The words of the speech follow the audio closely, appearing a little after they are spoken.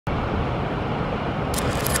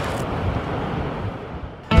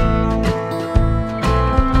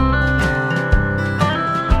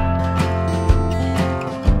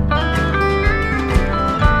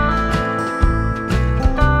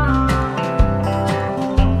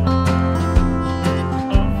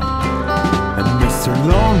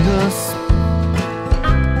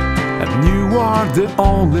are the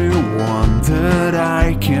only one that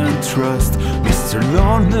I can trust, Mr.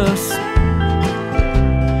 Loneliness.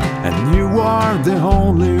 And you are the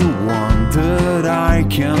only one that I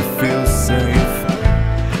can feel safe.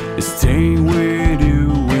 Staying with you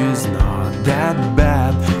is not that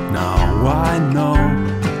bad, now I know.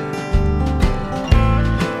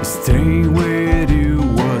 Staying with you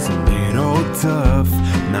was a little tough,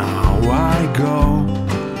 now I go.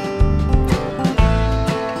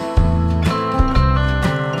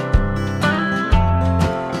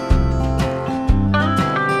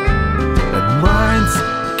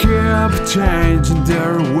 Changing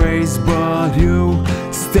their ways, but you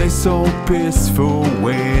stay so peaceful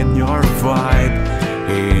in your vibe,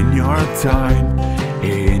 in your time,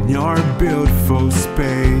 in your beautiful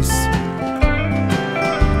space.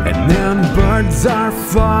 And then birds are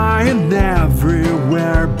flying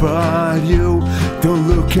everywhere, but you don't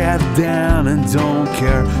look at them and don't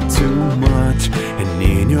care too much. And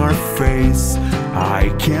in your face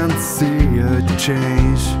I can't see a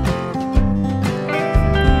change.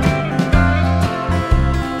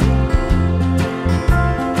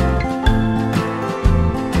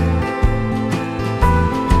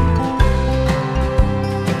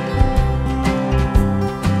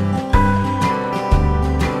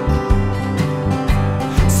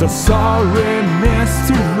 So sorry,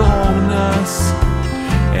 Mr. Loneliness,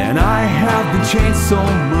 and I have been changed so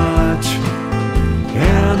much.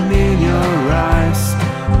 And in your eyes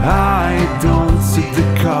I don't see the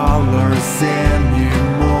colors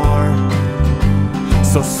anymore.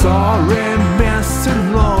 So sorry, Mr.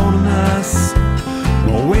 Loneliness,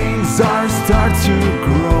 my wings are start to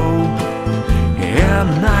grow,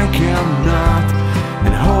 and I cannot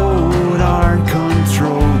and hold or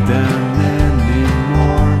control them anymore.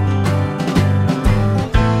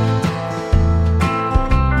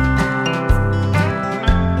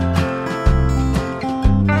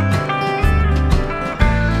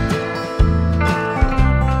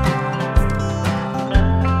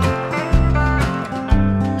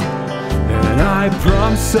 I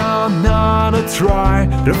promise I'll not try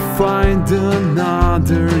to find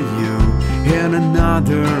another you, in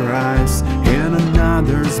another eyes, in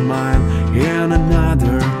another smile, in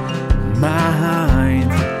another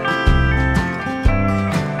mind.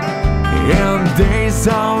 And days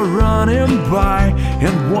are running by,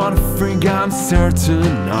 and one thing I'm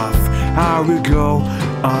certain of, I will go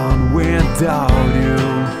on without you.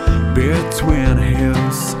 Between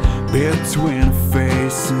hills, between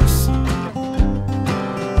faces.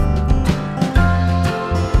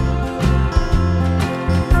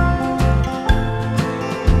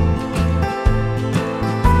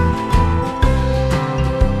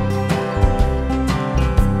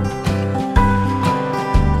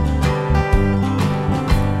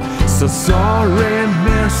 So sorry,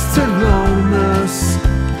 Mr. Loneliness,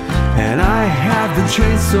 and I have been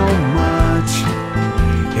changed so much.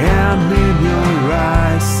 And in your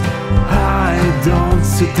eyes I don't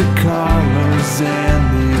see the colors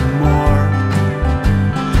anymore.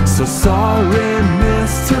 So sorry,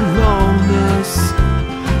 Mr. Loneliness,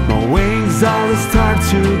 my wings always start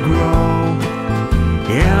to grow,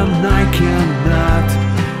 and I cannot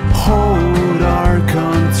hold or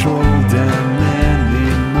control them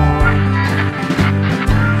anymore.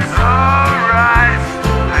 Alright,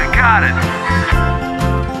 I got it.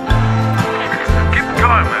 Keep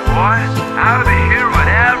going, my boy. I'll be here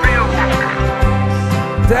whenever you want.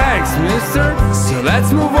 Thanks, mister. So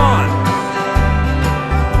let's move on.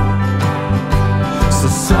 So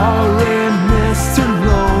sorry, Mr.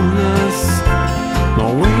 Loneliness, my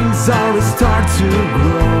wings always start to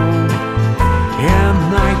grow,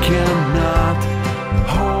 and I cannot